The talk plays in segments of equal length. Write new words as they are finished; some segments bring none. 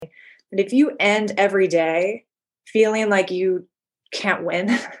And if you end every day feeling like you can't win,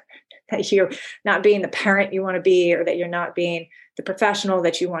 that you're not being the parent you want to be, or that you're not being the professional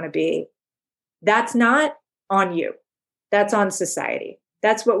that you want to be, that's not on you. That's on society.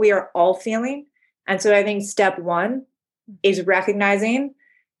 That's what we are all feeling. And so I think step one is recognizing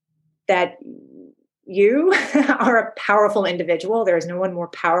that you are a powerful individual. There is no one more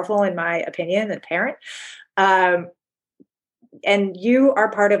powerful, in my opinion, than a parent. And you are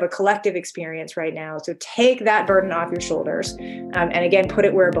part of a collective experience right now. So take that burden off your shoulders. And again, put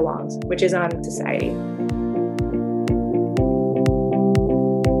it where it belongs, which is on society.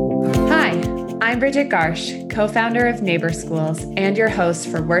 Hi, I'm Bridget Garsh, co-founder of Neighbor Schools and your host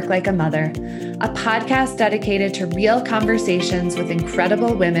for Work Like a Mother, a podcast dedicated to real conversations with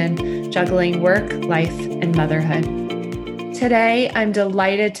incredible women juggling work, life, and motherhood. Today, I'm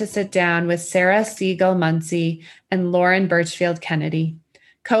delighted to sit down with Sarah Siegel Muncie and Lauren Birchfield Kennedy,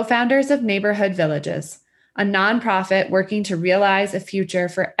 co-founders of Neighborhood Villages, a nonprofit working to realize a future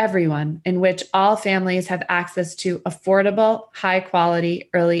for everyone in which all families have access to affordable, high-quality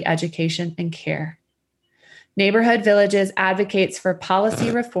early education and care. Neighborhood Villages advocates for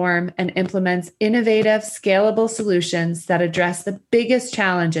policy reform and implements innovative, scalable solutions that address the biggest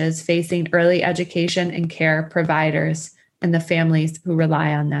challenges facing early education and care providers and the families who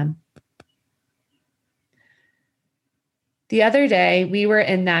rely on them. The other day, we were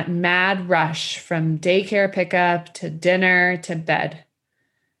in that mad rush from daycare pickup to dinner to bed.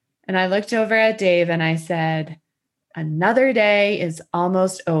 And I looked over at Dave and I said, "Another day is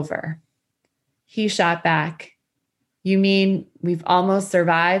almost over." He shot back, "You mean we've almost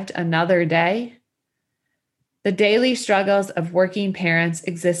survived another day?" The daily struggles of working parents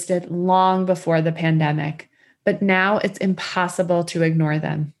existed long before the pandemic, but now it's impossible to ignore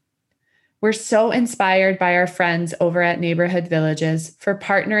them. We're so inspired by our friends over at Neighborhood Villages for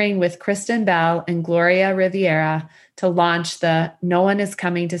partnering with Kristen Bell and Gloria Riviera to launch the No One Is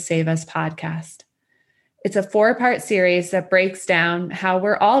Coming to Save Us podcast. It's a 4-part series that breaks down how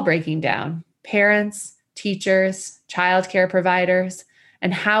we're all breaking down: parents, teachers, childcare providers,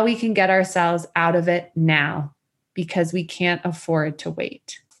 and how we can get ourselves out of it now because we can't afford to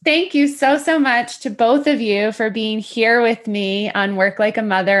wait. Thank you so much to both of you for being here with me on Work Like a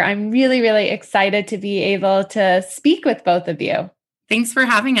Mother. I'm really, really excited to be able to speak with both of you. Thanks for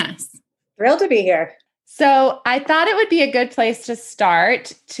having us. Thrilled to be here. So I thought it would be a good place to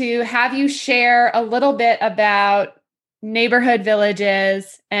start to have you share a little bit about Neighborhood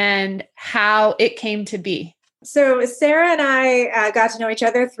Villages and how it came to be. So Sarah and I got to know each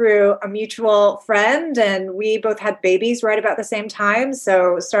other through a mutual friend, and we both had babies right about the same time.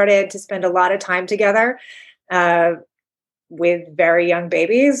 So started to spend a lot of time together with very young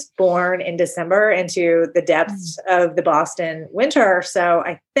babies born in December into the depths of the Boston winter. So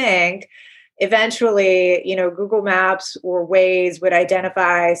I think eventually, Google Maps or Waze would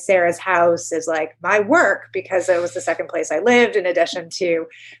identify Sarah's house as like my work because it was the second place I lived in addition to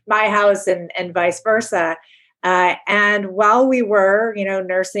my house and vice versa. And while we were,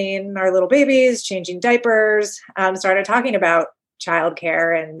 nursing our little babies, changing diapers, started talking about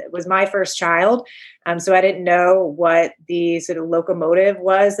childcare, and it was my first child. So I didn't know what the sort of locomotive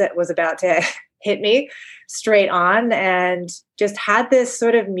was that was about to hit me straight on, and just had this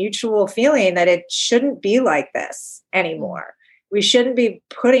sort of mutual feeling that it shouldn't be like this anymore. We shouldn't be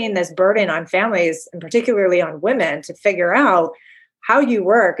putting this burden on families, and particularly on women, to figure out how you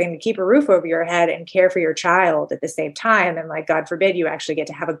work and keep a roof over your head and care for your child at the same time. And like, God forbid, you actually get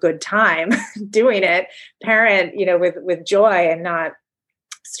to have a good time doing it, parent, with joy and not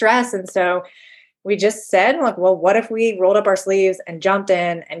stress. And so we just said, like, well, what if we rolled up our sleeves and jumped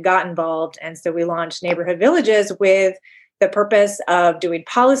in and got involved? And so we launched Neighborhood Villages with the purpose of doing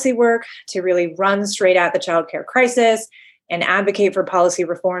policy work to really run straight at the childcare crisis and advocate for policy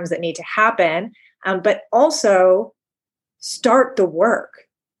reforms that need to happen, but also start the work.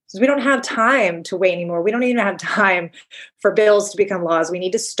 Because we don't have time to wait anymore. We don't even have time for bills to become laws. We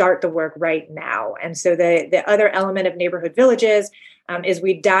need to start the work right now. And so the other element of Neighborhood Villages is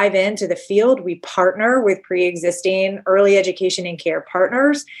we dive into the field. We partner with pre-existing early education and care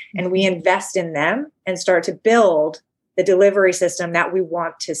partners, and we invest in them and start to build the delivery system that we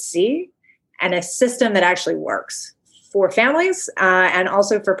want to see, and a system that actually works for families and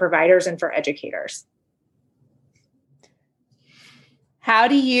also for providers and for educators. How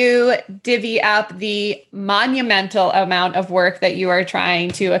do you divvy up the monumental amount of work that you are trying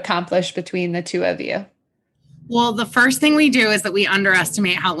to accomplish between the two of you? Well, the first thing we do is that we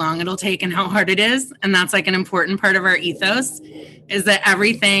underestimate how long it'll take and how hard it is. And that's like an important part of our ethos, is that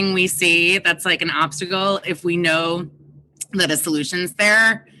everything we see that's like an obstacle, if we know that a solution's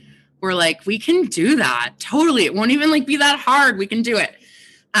there, we're like, we can do that. Totally. It won't even like be that hard. We can do it.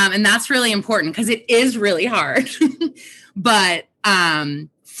 And that's really important because it is really hard. But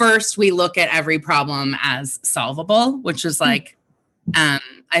first we look at every problem as solvable, which is like,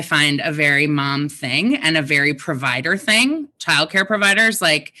 I find a very mom thing and a very provider thing. Childcare providers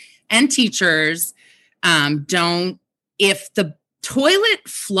and teachers don't, if the toilet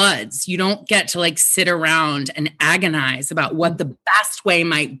floods, you don't get to like sit around and agonize about what the best way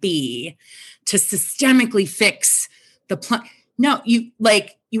might be to systemically fix the No,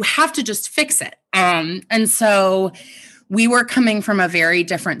 you have to just fix it. And so we were coming from a very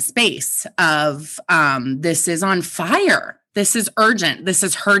different space of this is on fire. This is urgent. This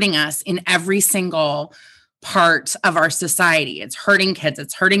is hurting us in every single part of our society. It's hurting kids.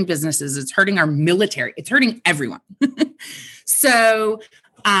 It's hurting businesses. It's hurting our military. It's hurting everyone. So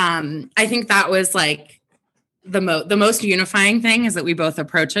I think that was like the most unifying thing is that we both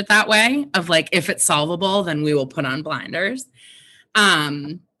approach it that way of like, if it's solvable, then we will put on blinders.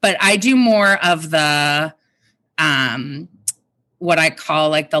 But I do more of the what I call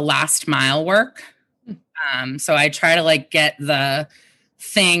like the last mile work. So I try to like get the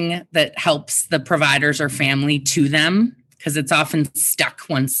thing that helps the providers or family to them because it's often stuck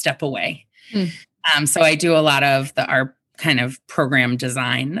one step away. So I do a lot of our kind of program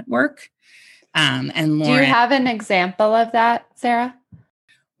design work. And Lauren, do you have an example of that, Sarah?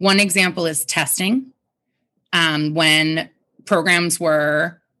 One example is testing. When programs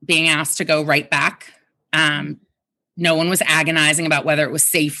were being asked to go right back, no one was agonizing about whether it was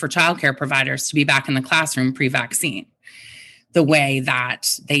safe for childcare providers to be back in the classroom pre-vaccine the way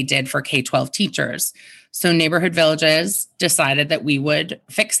that they did for K-12 teachers. So Neighborhood Villages decided that we would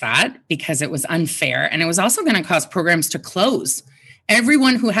fix that because it was unfair. And it was also going to cause programs to close.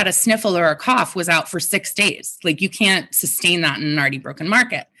 Everyone who had a sniffle or a cough was out for 6 days. Like you can't sustain that in an already broken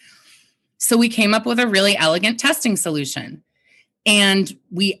market. So we came up with a really elegant testing solution. And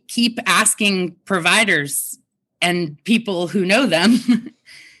we keep asking providers and people who know them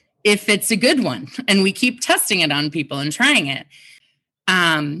if it's a good one. And we keep testing it on people and trying it.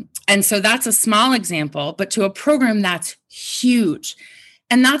 And so that's a small example, but to a program that's huge.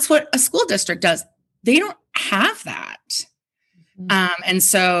 And that's what a school district does. They don't have that. And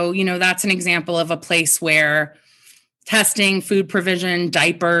so, that's an example of a place where testing, food provision,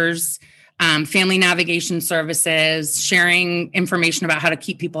 diapers, family navigation services, sharing information about how to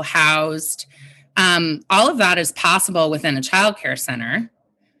keep people housed. All of that is possible within a childcare center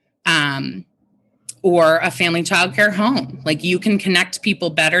or a family childcare home. Like you can connect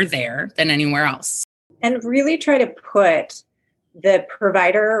people better there than anywhere else. And really try to put the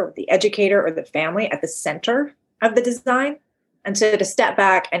provider, or the educator, or the family at the center of the design. And so to step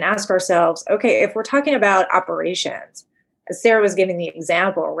back and ask ourselves, okay, if we're talking about operations, as Sarah was giving the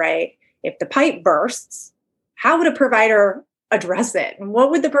example, right? If the pipe bursts, how would a provider address it? And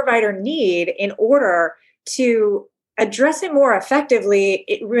what would the provider need in order to address it more effectively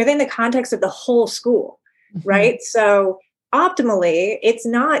within the context of the whole school, right? So optimally, it's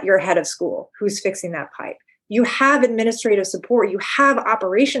not your head of school who's fixing that pipe. You have administrative support, you have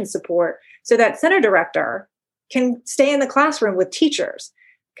operations support, so that center director can stay in the classroom with teachers,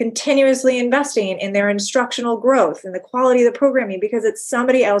 continuously investing in their instructional growth and the quality of the programming because it's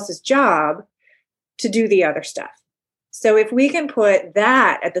somebody else's job to do the other stuff. So if we can put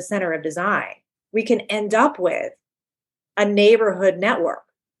that at the center of design, we can end up with a neighborhood network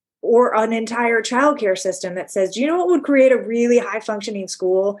or an entire childcare system that says, do you know what would create a really high functioning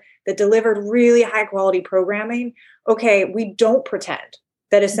school that delivered really high quality programming? Okay, we don't pretend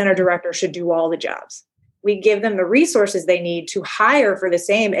that a center director should do all the jobs. We give them the resources they need to hire for the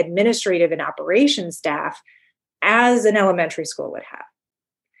same administrative and operations staff as an elementary school would have.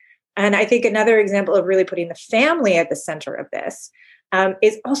 And I think another example of really putting the family at the center of this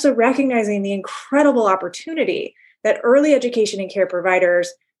is also recognizing the incredible opportunity that early education and care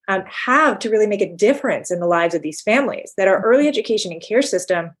providers have to really make a difference in the lives of these families, that our early education and care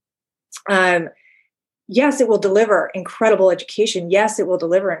system, yes, it will deliver incredible education. Yes, it will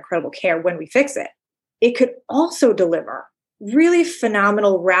deliver incredible care when we fix it. It could also deliver really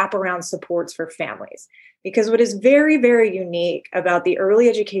phenomenal wraparound supports for families. Because what is very, very unique about the early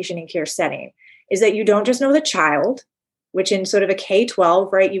education and care setting is that you don't just know the child, which in sort of a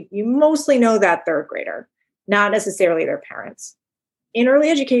K-12, right, you mostly know that third grader, not necessarily their parents. In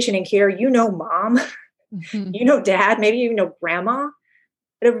early education and care, you know mom, you know dad, maybe you know grandma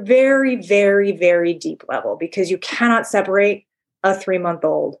at a very, very, very deep level because you cannot separate a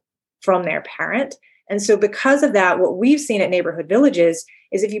 3-month-old from their parent. And so because of that, what we've seen at Neighborhood Villages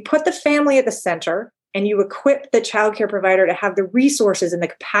is if you put the family at the center, and you equip the childcare provider to have the resources and the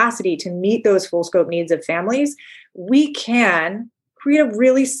capacity to meet those full scope needs of families, we can create a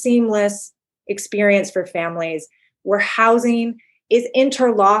really seamless experience for families where housing is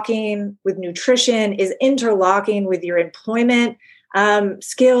interlocking with nutrition, is interlocking with your employment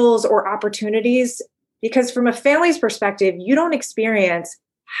skills or opportunities. Because from a family's perspective, you don't experience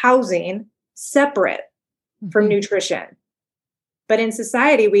housing separate from nutrition. But in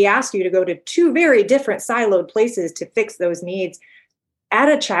society, we ask you to go to two very different siloed places to fix those needs. At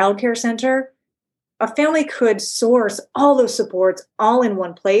a childcare center, a family could source all those supports all in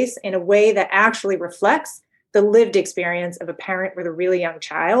one place in a way that actually reflects the lived experience of a parent with a really young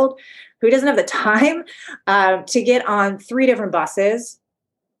child who doesn't have the time to get on 3 different buses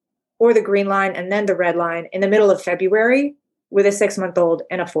or the green line and then the red line in the middle of February with a 6-month-old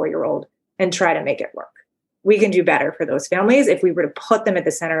and a 4-year-old and try to make it work. We can do better for those families if we were to put them at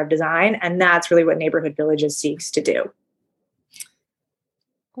the center of design. And that's really what Neighborhood Villages seeks to do.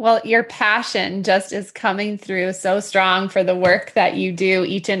 Well, your passion just is coming through so strong for the work that you do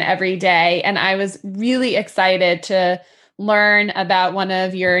each and every day. And I was really excited to learn about one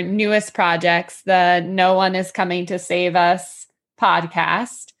of your newest projects, the No One Is Coming to Save Us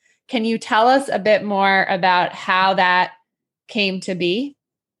podcast. Can you tell us a bit more about how that came to be?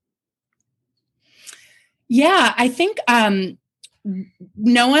 Yeah, I think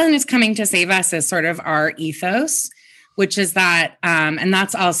No One Is Coming to Save Us is sort of our ethos, which is that, and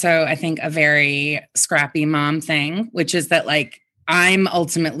that's also, I think, a very scrappy mom thing, which is that like, I'm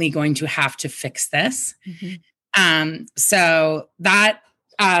ultimately going to have to fix this. So that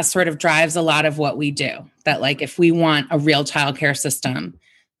sort of drives a lot of what we do, that like, if we want a real childcare system,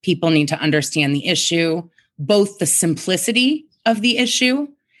 people need to understand the issue, both the simplicity of the issue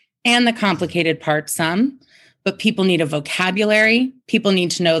and the complicated part some, but people need a vocabulary. People need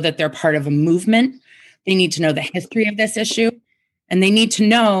to know that they're part of a movement. They need to know the history of this issue, and they need to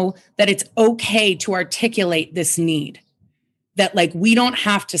know that it's okay to articulate this need, that like, we don't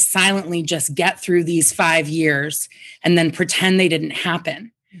have to silently just get through these 5 years and then pretend they didn't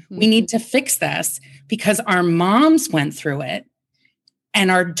happen. We need to fix this because our moms went through it and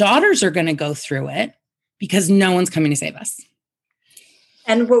our daughters are going to go through it because no one's coming to save us.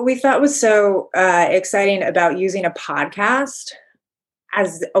 And what we thought was so exciting about using a podcast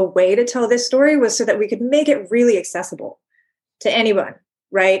as a way to tell this story was so that we could make it really accessible to anyone,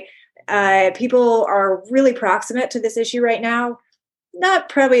 right? People are really proximate to this issue right now. Not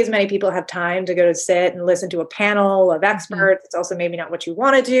probably as many people have time to go to sit and listen to a panel of experts. It's also maybe not what you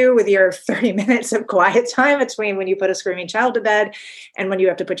want to do with your 30 minutes of quiet time between when you put a screaming child to bed and when you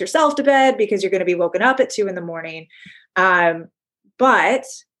have to put yourself to bed because you're going to be woken up at 2 a.m. But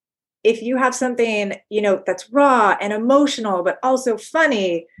if you have something, that's raw and emotional, but also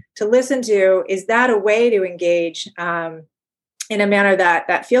funny to listen to, is that a way to engage in a manner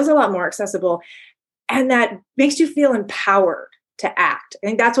that feels a lot more accessible and that makes you feel empowered to act? I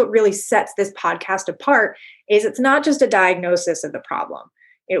think that's what really sets this podcast apart, is it's not just a diagnosis of the problem.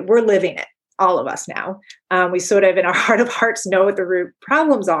 We're living it, all of us now. We sort of, in our heart of hearts, know what the root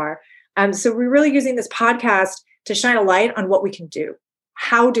problems are. So we're really using this podcast to shine a light on what we can do.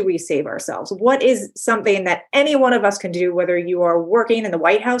 How do we save ourselves? What is something that any one of us can do, whether you are working in the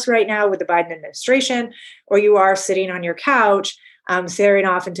White House right now with the Biden administration, or you are sitting on your couch, staring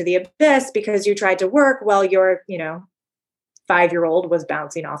off into the abyss because you tried to work while your, 5-year-old was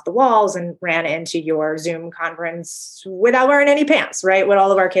bouncing off the walls and ran into your Zoom conference without wearing any pants, right? What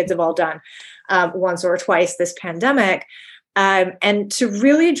all of our kids have all done once or twice this pandemic. And to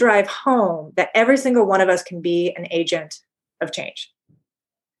really drive home that every single one of us can be an agent of change.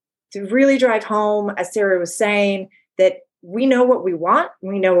 To really drive home, as Sarah was saying, that we know what we want,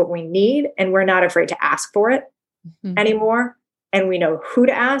 we know what we need, and we're not afraid to ask for it anymore. And we know who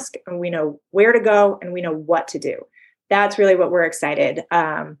to ask, and we know where to go, and we know what to do. That's really what we're excited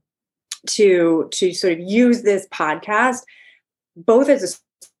to sort of use this podcast, both as a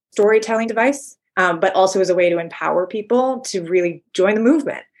storytelling device, but also as a way to empower people to really join the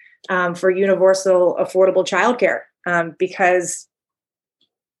movement for universal, affordable childcare, because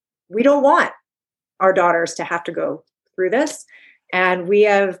we don't want our daughters to have to go through this. And we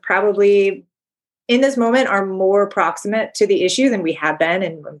have probably, in this moment, are more proximate to the issue than we have been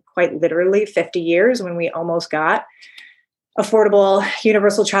in quite literally 50 years, when we almost got affordable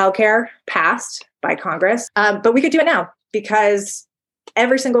universal childcare passed by Congress. But we could do it now because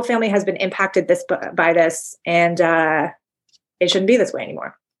every single family has been impacted by this, and it shouldn't be this way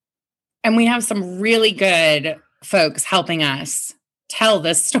anymore. And we have some really good folks helping us tell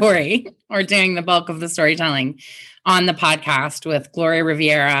this story, or doing the bulk of the storytelling on the podcast, with Gloria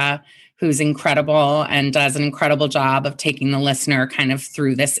Riviera, who's incredible and does an incredible job of taking the listener kind of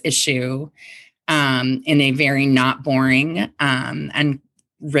through this issue in a very not boring and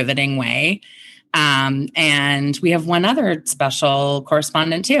riveting way. And we have one other special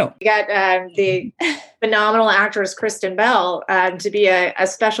correspondent too. We got the phenomenal actress Kristen Bell to be a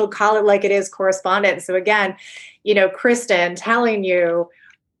special Call It Like It Is correspondent. So again, Kristen telling you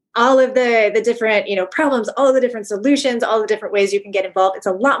all of the different, problems, all of the different solutions, all the different ways you can get involved. It's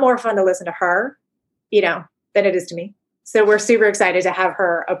a lot more fun to listen to her, than it is to me. So we're super excited to have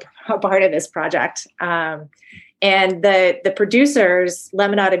her a part of this project. And the producers,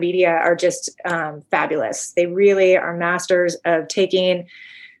 Lemonada Media, are just fabulous. They really are masters of taking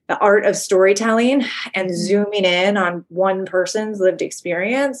the art of storytelling and zooming in on one person's lived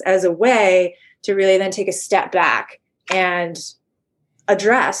experience as a way to really then take a step back and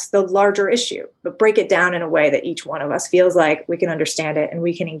address the larger issue, but break it down in a way that each one of us feels like we can understand it and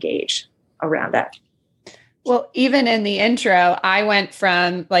we can engage around it. Well, even in the intro, I went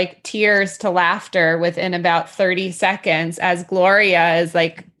from like tears to laughter within about 30 seconds as Gloria is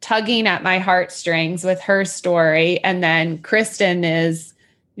like tugging at my heartstrings with her story. And then Kristen is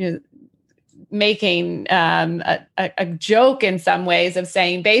making a joke in some ways of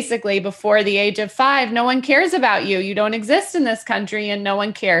saying, basically, before the age of 5, no one cares about you. You don't exist in this country and no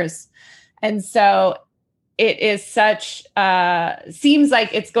one cares. And so it is seems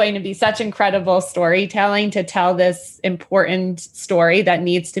like it's going to be such incredible storytelling to tell this important story that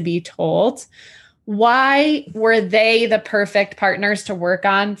needs to be told. Why were they the perfect partners to work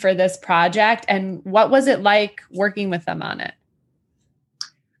on for this project? And what was it like working with them on it?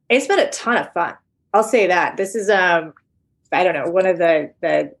 It's been a ton of fun. I'll say that. This is, one of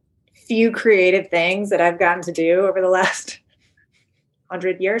the few creative things that I've gotten to do over the last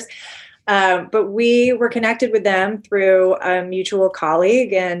 100 years. But we were connected with them through a mutual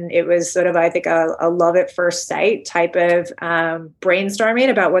colleague, and it was sort of, I think, a love at first sight type of brainstorming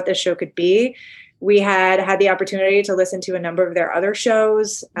about what this show could be. We had the opportunity to listen to a number of their other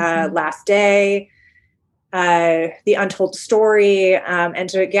shows, Last Day, The Untold Story, and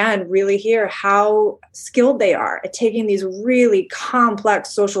to, again, really hear how skilled they are at taking these really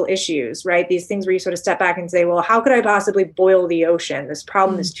complex social issues, right? These things where you sort of step back and say, well, how could I possibly boil the ocean? This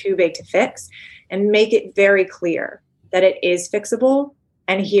problem is too big to fix, and make it very clear that it is fixable.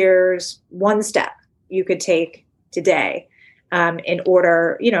 And here's one step you could take today in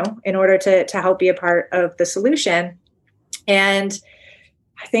order to help be a part of the solution. And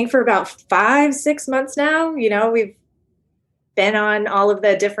I think for about 5-6 months now, we've been on all of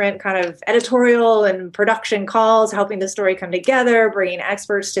the different kind of editorial and production calls, helping the story come together, bringing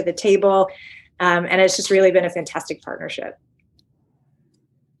experts to the table. And it's just really been a fantastic partnership.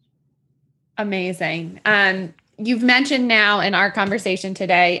 Amazing. You've mentioned now in our conversation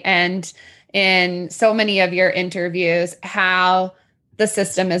today and in so many of your interviews how the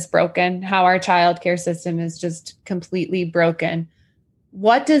system is broken, how our childcare system is just completely broken.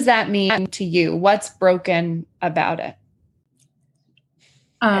 What does that mean to you? What's broken about it?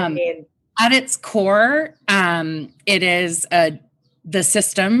 At its core, the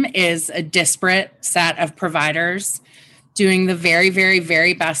system is a disparate set of providers doing the very, very,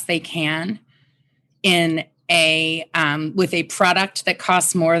 very best they can in with a product that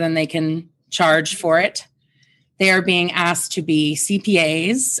costs more than they can charge for it. They are being asked to be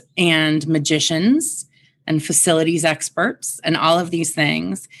CPAs and magicians and facilities experts and all of these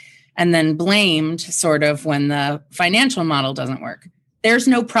things, and then blamed sort of when the financial model doesn't work. There's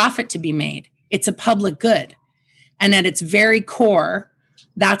no profit to be made. It's a public good. And at its very core,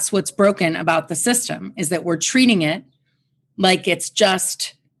 that's what's broken about the system, is that we're treating it like it's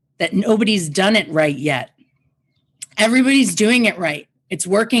just that nobody's done it right yet. Everybody's doing it right. It's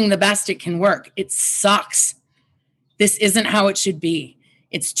working the best it can work. It sucks. This isn't how it should be.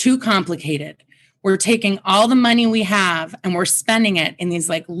 It's too complicated. We're taking all the money we have and we're spending it in these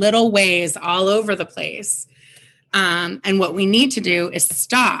like little ways all over the place. And what we need to do is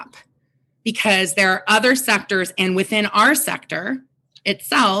stop, because there are other sectors, and within our sector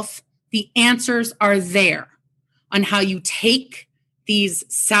itself, the answers are there on how you take these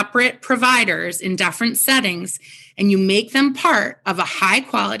separate providers in different settings and you make them part of a high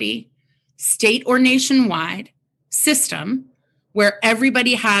quality state or nationwide system where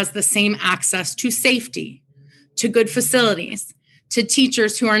everybody has the same access to safety, to good facilities, to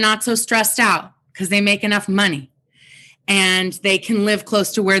teachers who are not so stressed out because they make enough money and they can live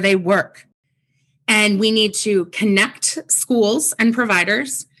close to where they work. And we need to connect schools and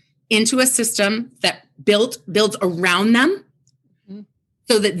providers into a system that builds around them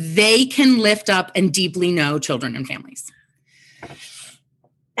so that they can lift up and deeply know children and families.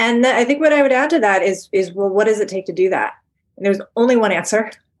 And I think what I would add to that is, well, what does it take to do that? And there's only one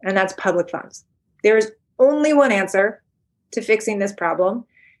answer, and that's public funds. There's only one answer to fixing this problem.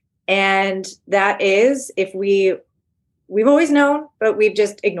 And that is, if we've always known, but we've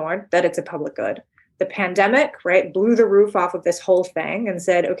just ignored that it's a public good. The pandemic, right, blew the roof off of this whole thing and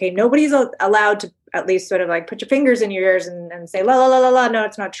said, okay, nobody's allowed to at least sort of like put your fingers in your ears and say, la, la, la, la, la, no,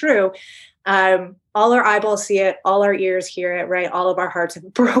 it's not true. All our eyeballs see it, all our ears hear it, right? All of our hearts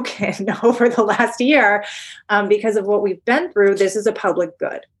have broken over the last year because of what we've been through. This is a public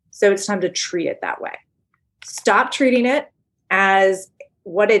good. So it's time to treat it that way. Stop treating it as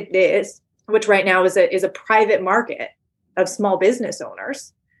what it is, which right now is a private market of small business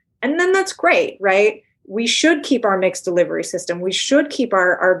owners. And then that's great, right? We should keep our mixed delivery system. We should keep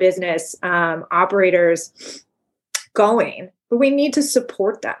our business operators going, but we need to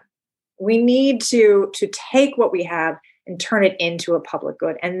support them. We need to take what we have and turn it into a public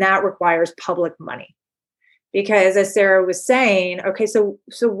good. And that requires public money. Because as Sarah was saying, okay, so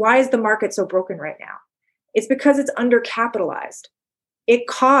why is the market so broken right now? It's because it's undercapitalized. It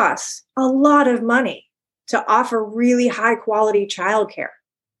costs a lot of money to offer really high quality childcare.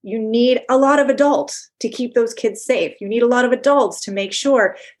 You need a lot of adults to keep those kids safe. You need a lot of adults to make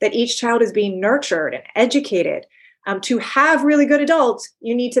sure that each child is being nurtured and educated. To have really good adults,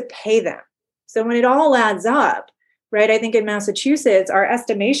 you need to pay them. So when it all adds up, right, I think in Massachusetts, our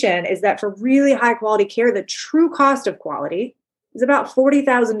estimation is that for really high quality care, the true cost of quality is about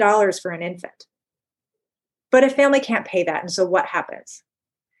 $40,000 for an infant. But a family can't pay that. And so what happens?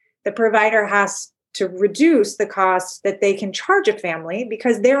 The provider has to reduce the cost that they can charge a family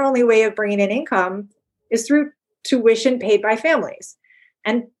because their only way of bringing in income is through tuition paid by families.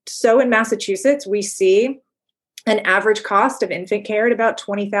 And so in Massachusetts, we see an average cost of infant care at about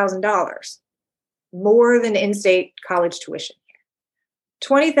 $20,000, more than in-state college tuition.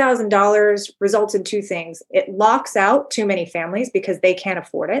 $20,000 results in two things. It locks out too many families because they can't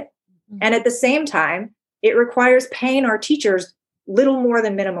afford it. Mm-hmm. And at the same time, it requires paying our teachers little more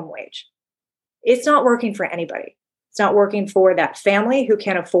than minimum wage. It's not working for anybody. It's not working for that family who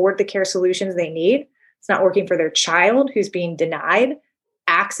can't afford the care solutions they need. It's not working for their child who's being denied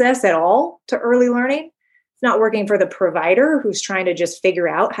access at all to early learning. It's not working for the provider who's trying to just figure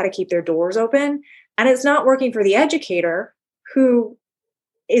out how to keep their doors open. And it's not working for the educator who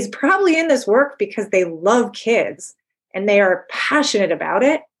is probably in this work because they love kids and they are passionate about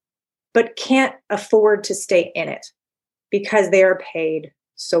it, but can't afford to stay in it because they are paid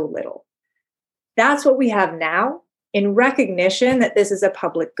so little. That's what we have now. In recognition that this is a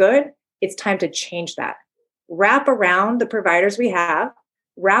public good, it's time to change that. Wrap around the providers we have,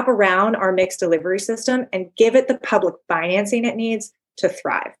 wrap around our mixed delivery system, and give it the public financing it needs to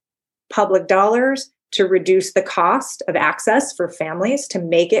thrive. Public dollars to reduce the cost of access for families, to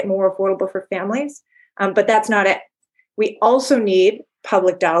make it more affordable for families. But that's not it. We also need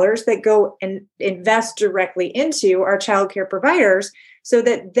public dollars that go and invest directly into our childcare providers so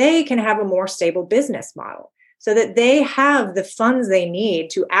that they can have a more stable business model, so that they have the funds they need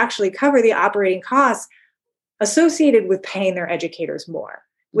to actually cover the operating costs associated with paying their educators more,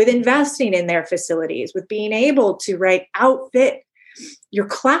 with investing in their facilities, with being able to outfit your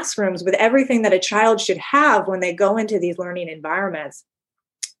classrooms with everything that a child should have when they go into these learning environments.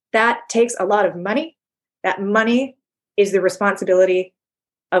 That takes a lot of money. That money is the responsibility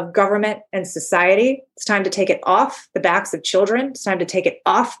of government and society. It's time to take it off the backs of children. It's time to take it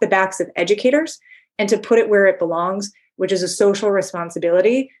off the backs of educators and to put it where it belongs, which is a social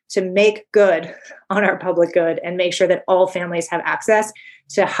responsibility to make good on our public good and make sure that all families have access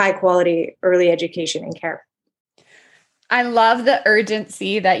to high quality early education and care. I love the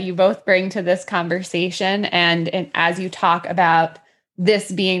urgency that you both bring to this conversation. And as you talk about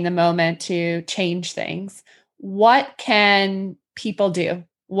this being the moment to change things, what can people do?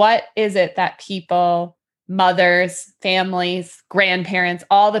 What is it that people, mothers, families, grandparents,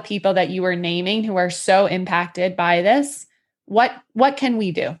 all the people that you were naming who are so impacted by this, what can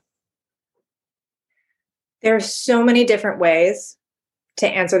we do? There are so many different ways to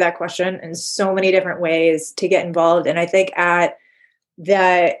answer that question and so many different ways to get involved. And I think at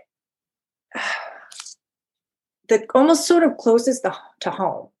the almost sort of closest to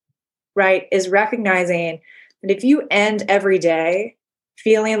home, right, is recognizing that if you end every day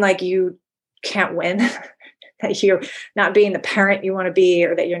feeling like you can't win, that you're not being the parent you want to be,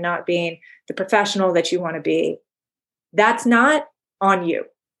 or that you're not being the professional that you want to be, that's not on you.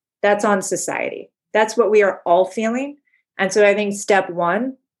 That's on society. That's what we are all feeling. And so I think step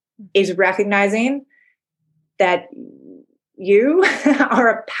one is recognizing that you are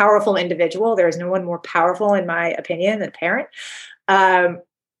a powerful individual. There is no one more powerful, in my opinion, than a parent.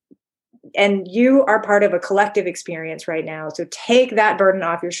 and you are part of a collective experience right now. So take that burden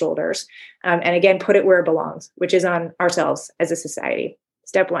off your shoulders. And again, put it where it belongs, which is on ourselves as a society.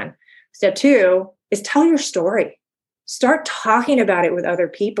 Step one. Step two is tell your story. Start talking about it with other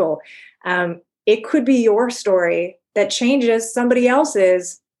people. It could be your story that changes somebody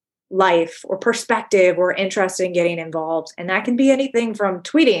else's life or perspective or interest in getting involved. And that can be anything from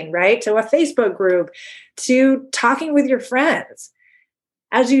tweeting, right, to a Facebook group, to talking with your friends.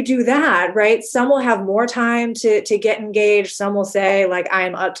 As you do that, right, some will have more time to get engaged. Some will say, like,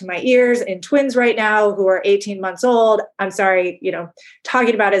 I'm up to my ears in twins right now who are 18 months old. I'm sorry,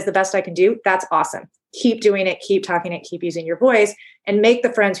 talking about it is the best I can do. That's awesome. Keep doing it, keep talking it, keep using your voice, and make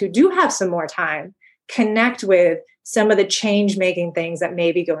the friends who do have some more time connect with some of the change-making things that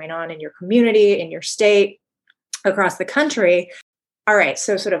may be going on in your community, in your state, across the country. All right,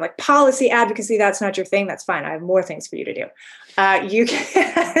 so sort of like policy advocacy, that's not your thing. That's fine. I have more things for you to do.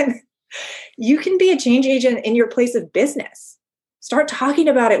 You can be a change agent in your place of business. Start talking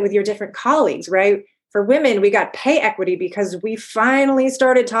about it with your different colleagues, right? For women, we got pay equity because we finally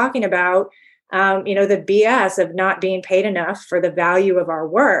started talking about, the BS of not being paid enough for the value of our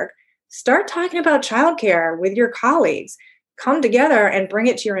work. Start talking about childcare with your colleagues. Come together and bring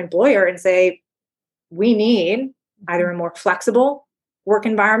it to your employer and say, we need either a more flexible work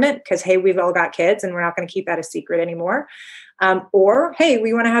environment because, hey, we've all got kids and we're not going to keep that a secret anymore. Or, hey,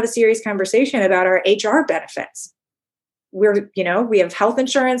 we want to have a serious conversation about our HR benefits. We have health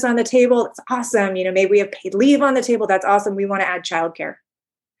insurance on the table. It's awesome. Maybe we have paid leave on the table. That's awesome. We want to add childcare.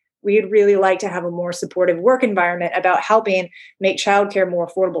 We'd really like to have a more supportive work environment about helping make childcare more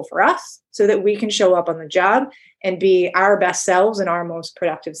affordable for us so that we can show up on the job and be our best selves and our most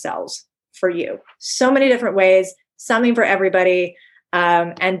productive selves for you. So many different ways, something for everybody.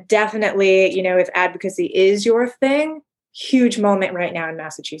 And definitely, if advocacy is your thing, huge moment right now in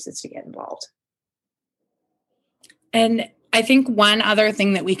Massachusetts to get involved. And I think one other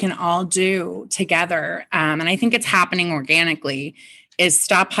thing that we can all do together, and I think it's happening organically, is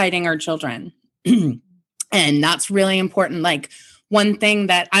stop hiding our children. And that's really important. Like, one thing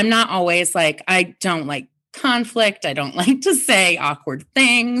that I'm not always like, I don't like conflict. I don't like to say awkward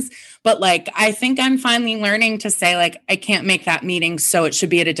things, but like, I think I'm finally learning to say, like, I can't make that meeting, so it should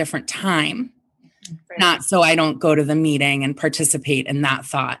be at a different time, right. Not so I don't go to the meeting and participate in that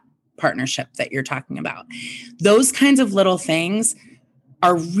thought partnership that you're talking about. Those kinds of little things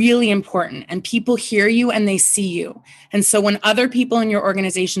are really important, and people hear you and they see you. And so when other people in your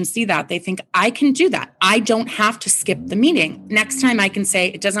organization see that, they think, I can do that. I don't have to skip the meeting. Next time I can say,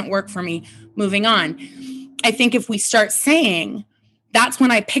 it doesn't work for me, moving on. I think if we start saying, that's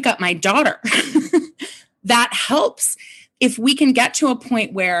when I pick up my daughter, that helps. If we can get to a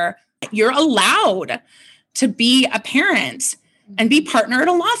point where you're allowed to be a parent and be partner at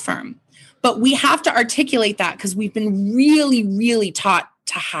a law firm, but we have to articulate that because we've been really, really taught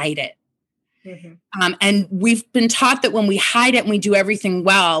to hide it. Mm-hmm. And we've been taught that when we hide it and we do everything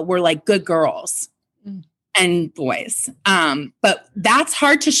well, we're like good girls and boys. But that's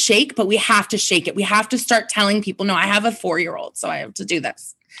hard to shake, but we have to shake it. We have to start telling people, no, I have a 4-year-old, so I have to do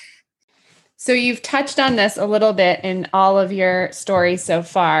this. So you've touched on this a little bit in all of your stories so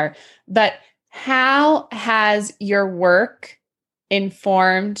far, but how has your work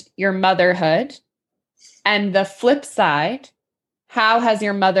informed your motherhood? And the flip side, how has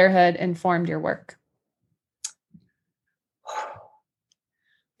your motherhood informed your work?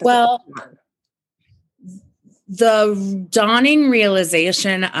 Well, the dawning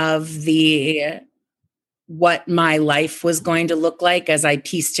realization of what my life was going to look like as I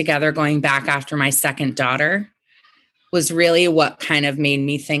pieced together going back after my second daughter was really what kind of made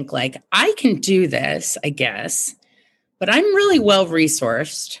me think, like, I can do this, I guess, but I'm really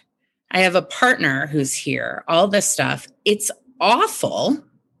well-resourced. I have a partner who's here, all this stuff. It's awful,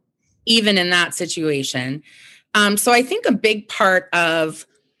 even in that situation. So I think a big part of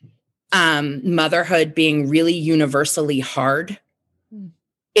motherhood being really universally hard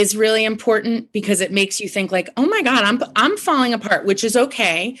is really important, because it makes you think like, oh my God, I'm falling apart, which is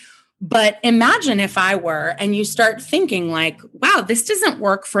okay. But imagine if I were, and you start thinking like, wow, this doesn't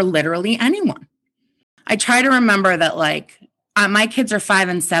work for literally anyone. I try to remember that, like, my kids are 5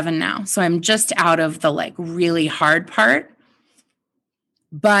 and 7 now, so I'm just out of the like really hard part.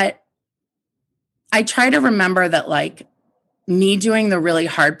 But I try to remember that, like, me doing the really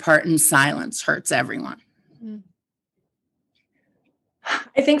hard part in silence hurts everyone.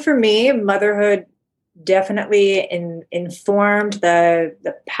 I think for me, motherhood definitely informed the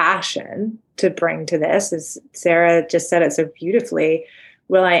passion to bring to this, as Sarah just said it so beautifully.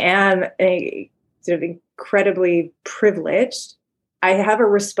 Well, I am a sort of incredibly privileged I have a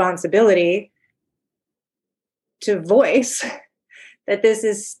responsibility to voice that this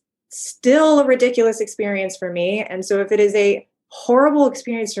is still a ridiculous experience for me. And so if it is a horrible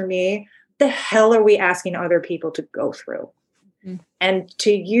experience for me, the hell are we asking other people to go through? Mm-hmm. And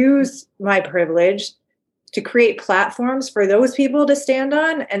to use my privilege to create platforms for those people to stand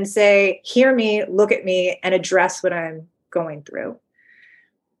on and say, hear me, look at me, and address what I'm going through.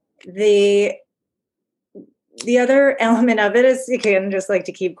 The other element of it is, again, just like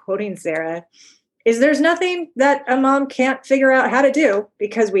to keep quoting Sarah, is there's nothing that a mom can't figure out how to do,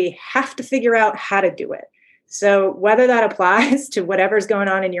 because we have to figure out how to do it. So whether that applies to whatever's going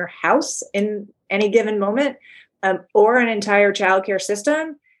on in your house in any given moment, or an entire childcare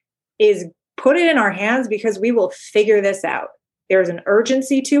system, is put it in our hands, because we will figure this out. There's an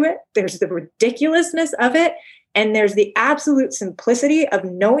urgency to it. There's the ridiculousness of it. And there's the absolute simplicity of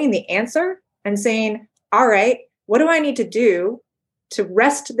knowing the answer and saying, all right, what do I need to do to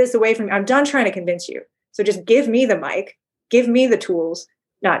wrest this away from you? I'm done trying to convince you. So just give me the mic, give me the tools,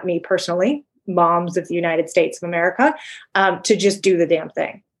 not me personally, moms of the United States of America, to just do the damn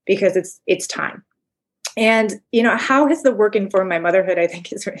thing, because it's time. And, how has the work informed my motherhood, I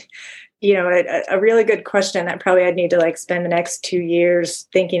think is, a really good question that probably I'd need to spend the next 2 years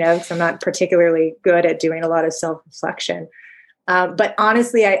thinking of, because I'm not particularly good at doing a lot of self-reflection. But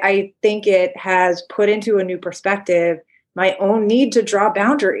honestly, I think it has put into a new perspective my own need to draw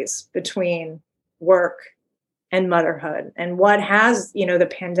boundaries between work and motherhood. And what has, the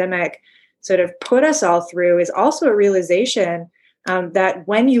pandemic sort of put us all through is also a realization that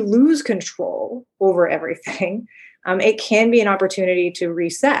when you lose control over everything, it can be an opportunity to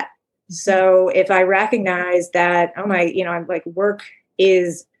reset. So if I recognize that, I'm work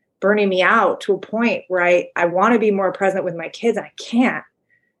is burning me out to a point where I want to be more present with my kids, and I can't,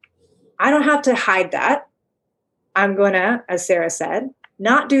 I don't have to hide that. I'm going to, as Sarah said,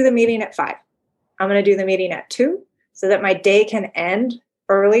 not do the meeting at 5. I'm going to do the meeting at 2 so that my day can end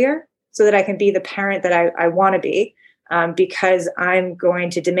earlier, so that I can be the parent that I want to be. Because I'm going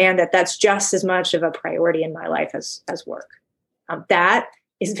to demand that that's just as much of a priority in my life as work. That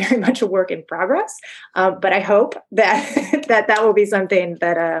is very much a work in progress, but I hope that that will be something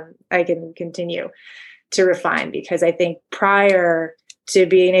that I can continue to refine, because I think prior to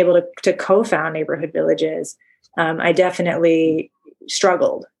being able to co-found Neighborhood Villages, I definitely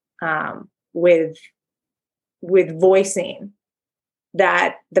struggled with voicing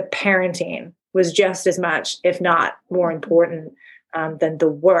that the parenting was just as much, if not more important, than the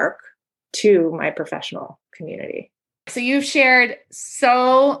work to my professional community. So you've shared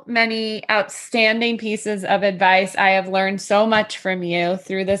so many outstanding pieces of advice. I have learned so much from you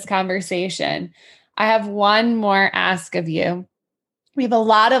through this conversation. I have one more ask of you. We have a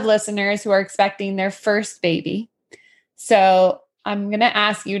lot of listeners who are expecting their first baby. So I'm going to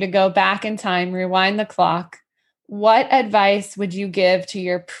ask you to go back in time, rewind the clock. What advice would you give to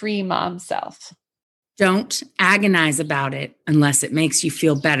your pre-mom self? Don't agonize about it unless it makes you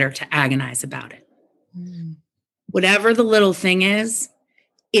feel better to agonize about it. Whatever the little thing is,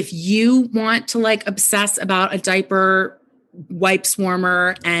 if you want to obsess about a diaper, wipes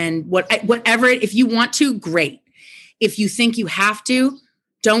warmer, and whatever, if you want to, great. If you think you have to,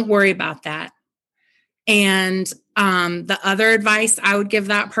 don't worry about that. And the other advice I would give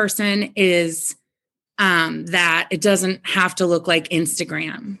that person is that it doesn't have to look like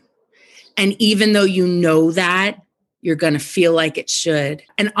Instagram. And even though you know that, you're going to feel like it should.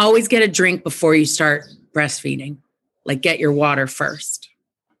 And always get a drink before you start breastfeeding. Get your water first.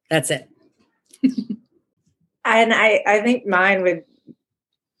 That's it. And I think mine would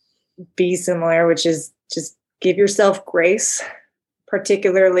be similar, which is just give yourself grace,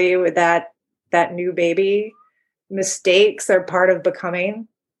 particularly with that new baby. Mistakes are part of becoming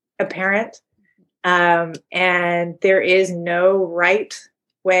a parent. And there is no right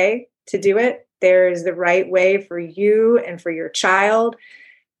way to do it. There's the right way for you and for your child.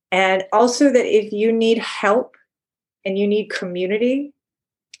 And also that if you need help and you need community,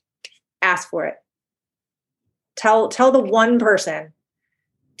 ask for it. Tell the one person,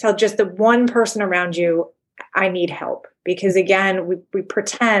 tell just the one person around you, I need help. Because again, we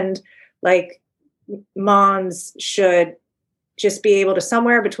pretend like moms should just be able to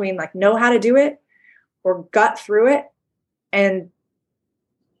somewhere between know how to do it or gut through it. And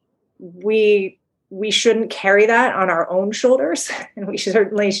we shouldn't carry that on our own shoulders. And we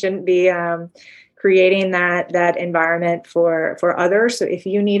certainly shouldn't be creating that environment for others. So if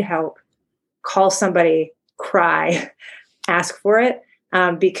you need help, call somebody, cry, ask for it.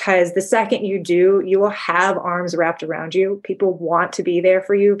 Because the second you do, you will have arms wrapped around you. People want to be there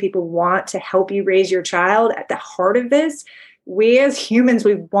for you. People want to help you raise your child. At the heart of this we as humans,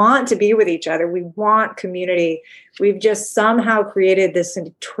 we want to be with each other. We want community. We've just somehow created this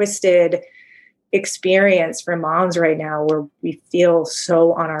twisted experience for moms right now where we feel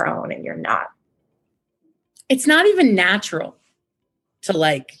so on our own, and you're not. It's not even natural to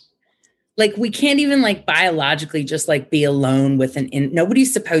like we can't even like biologically just like be alone with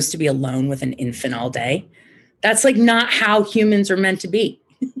nobody's supposed to be alone with an infant all day. That's like not how humans are meant to be.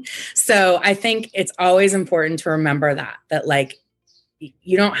 So I think it's always important to remember that like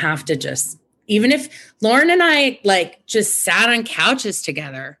you don't have to just, even if Lauren and I like just sat on couches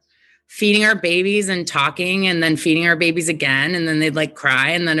together, feeding our babies and talking, and then feeding our babies again, and then they'd like cry,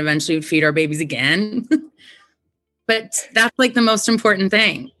 and then eventually we'd feed our babies again. But that's like the most important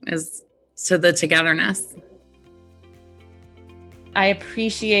thing, is to the togetherness. I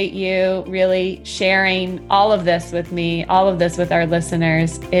appreciate you really sharing all of this with me, all of this with our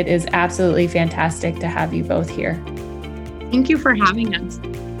listeners. It is absolutely fantastic to have you both here. Thank you for having us.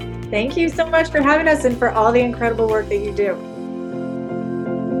 Thank you so much for having us and for all the incredible work that you do.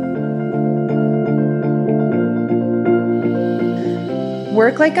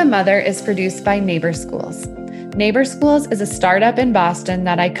 Work Like a Mother is produced by Neighbor Schools. Neighbor Schools is a startup in Boston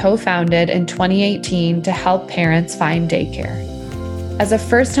that I co-founded in 2018 to help parents find daycare. As a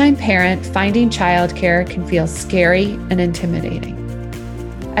first-time parent, finding childcare can feel scary and intimidating.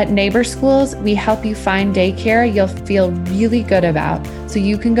 At Neighbor Schools, we help you find daycare you'll feel really good about, so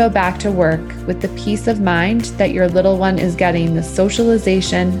you can go back to work with the peace of mind that your little one is getting the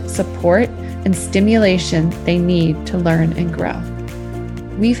socialization, support, and stimulation they need to learn and grow.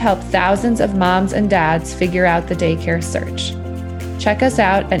 We've helped thousands of moms and dads figure out the daycare search. Check us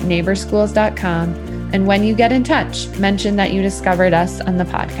out at neighborschools.com, and when you get in touch, mention that you discovered us on the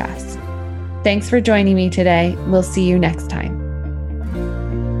podcast. Thanks for joining me today. We'll see you next time.